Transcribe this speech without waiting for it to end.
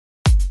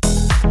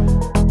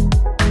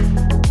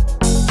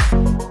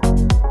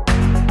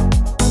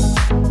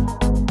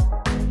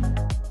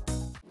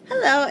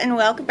and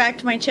welcome back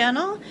to my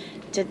channel.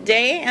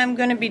 Today I'm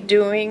going to be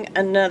doing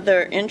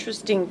another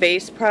interesting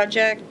vase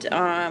project.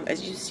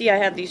 As you see, I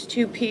have these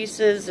two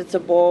pieces. It's a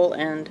bowl,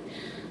 and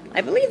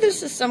I believe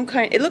this is some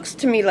kind, it looks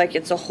to me like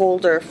it's a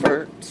holder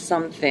for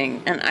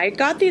something. And I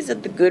got these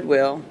at the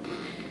Goodwill.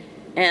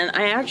 And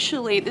I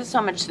actually, this is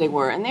how much they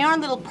were. And they are a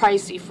little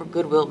pricey for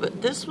Goodwill,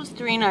 but this was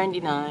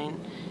 $3.99.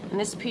 And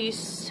this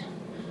piece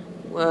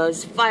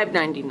was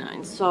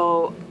 $5.99.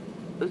 So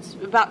it's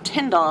about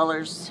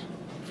 $10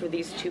 for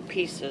these two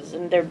pieces,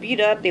 and they're beat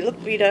up. They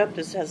look beat up.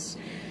 This has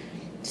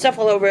stuff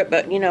all over it,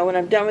 but you know, when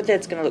I'm done with it,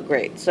 it's going to look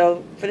great.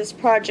 So for this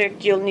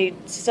project, you'll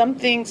need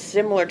something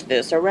similar to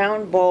this, a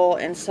round bowl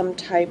and some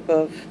type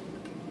of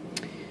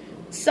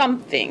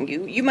something.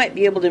 You might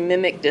be able to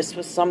mimic this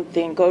with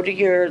something. Go to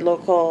your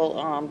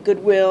local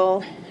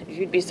Goodwill.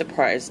 You'd be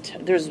surprised.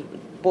 There's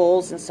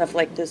bowls and stuff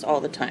like this all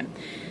the time.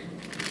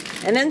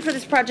 And then for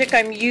this project,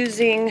 I'm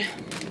using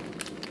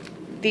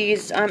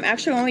these. I'm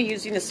actually only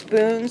using the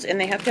spoons, and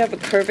they have to have a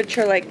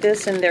curvature like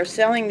this, and they're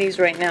selling these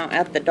right now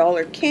at the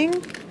Dollar King,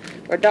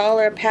 or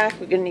 $1 a pack.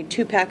 We're going to need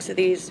 2 packs of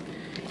these,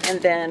 and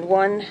then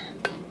one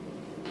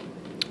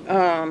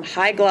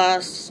high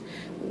gloss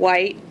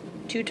white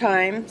 2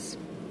 times.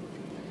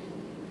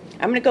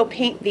 I'm going to go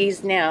paint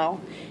these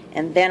now,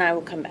 and then I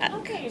will come back.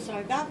 Okay, so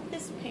I got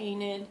this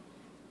painted.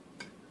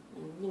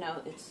 You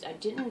know, I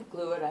didn't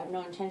glue it. I have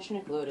no intention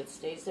to glue it. It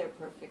stays there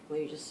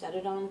perfectly. Just set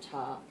it on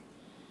top.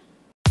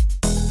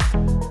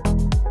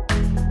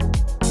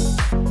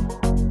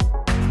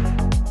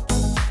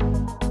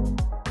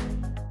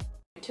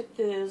 I took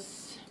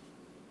this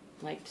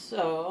like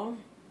so,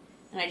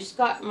 and I just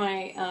got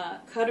my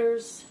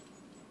cutters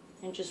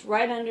and just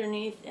right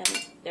underneath, and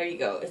there you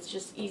go. It's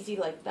just easy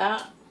like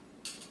that,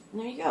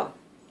 and there you go.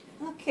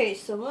 Okay,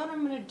 so what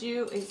I'm going to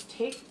do is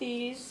take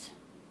these,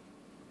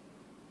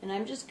 and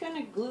I'm just going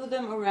to glue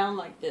them around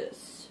like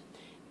this.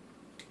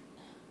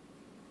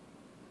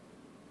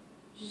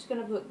 Just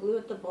going to put glue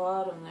at the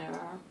bottom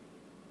there.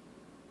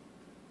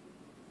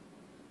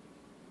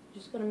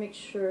 Just going to make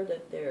sure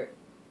that they're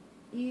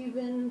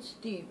even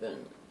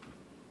Steven.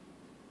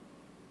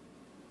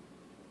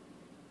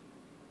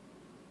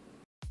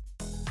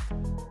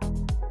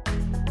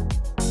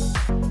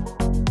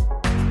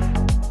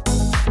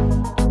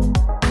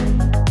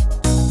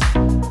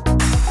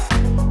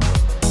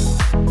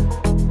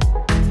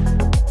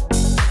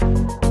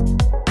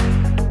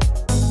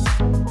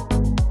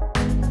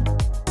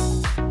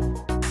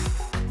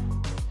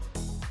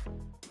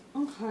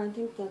 I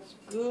think that's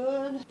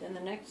good. Then the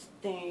next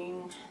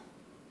thing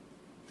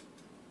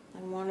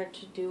I wanted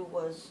to do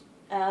was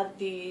add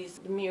these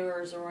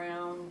mirrors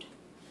around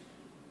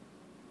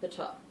the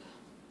top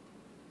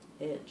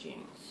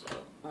edging. So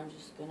I'm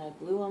just going to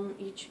glue them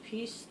each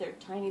piece. They're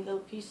tiny little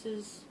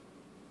pieces.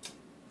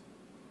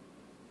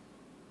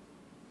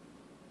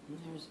 And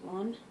there's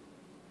one.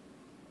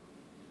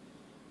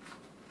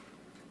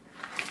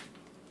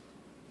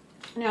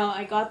 Now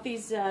I got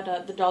these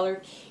at the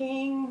Dollar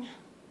King.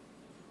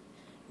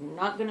 I'm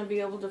not going to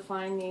be able to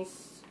find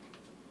these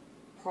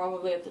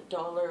probably at the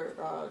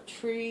Dollar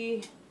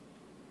Tree,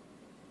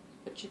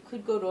 but you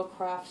could go to a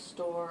craft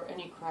store,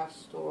 any craft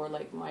store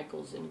like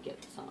Michael's, and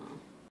get some.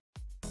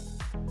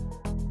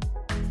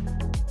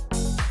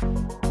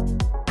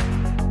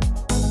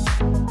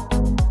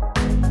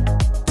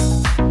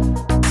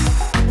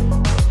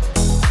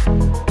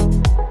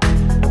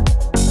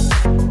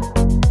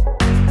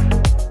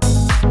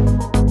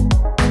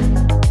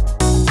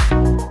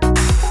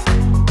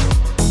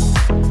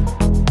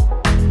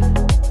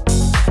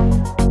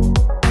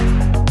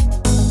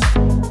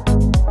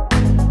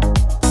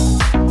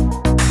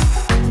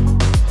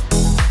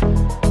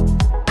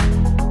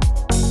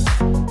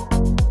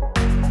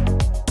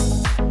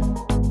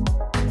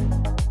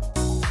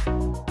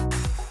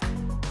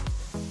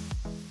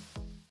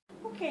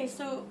 Okay,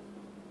 so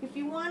if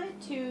you wanted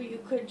to, you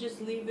could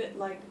just leave it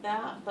like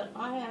that, but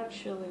I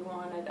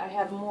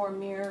have more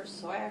mirrors,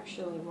 so I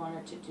actually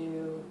wanted to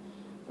do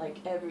like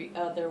every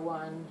other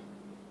one.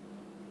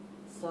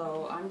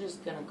 So I'm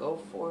just going to go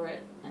for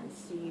it and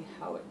see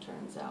how it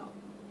turns out.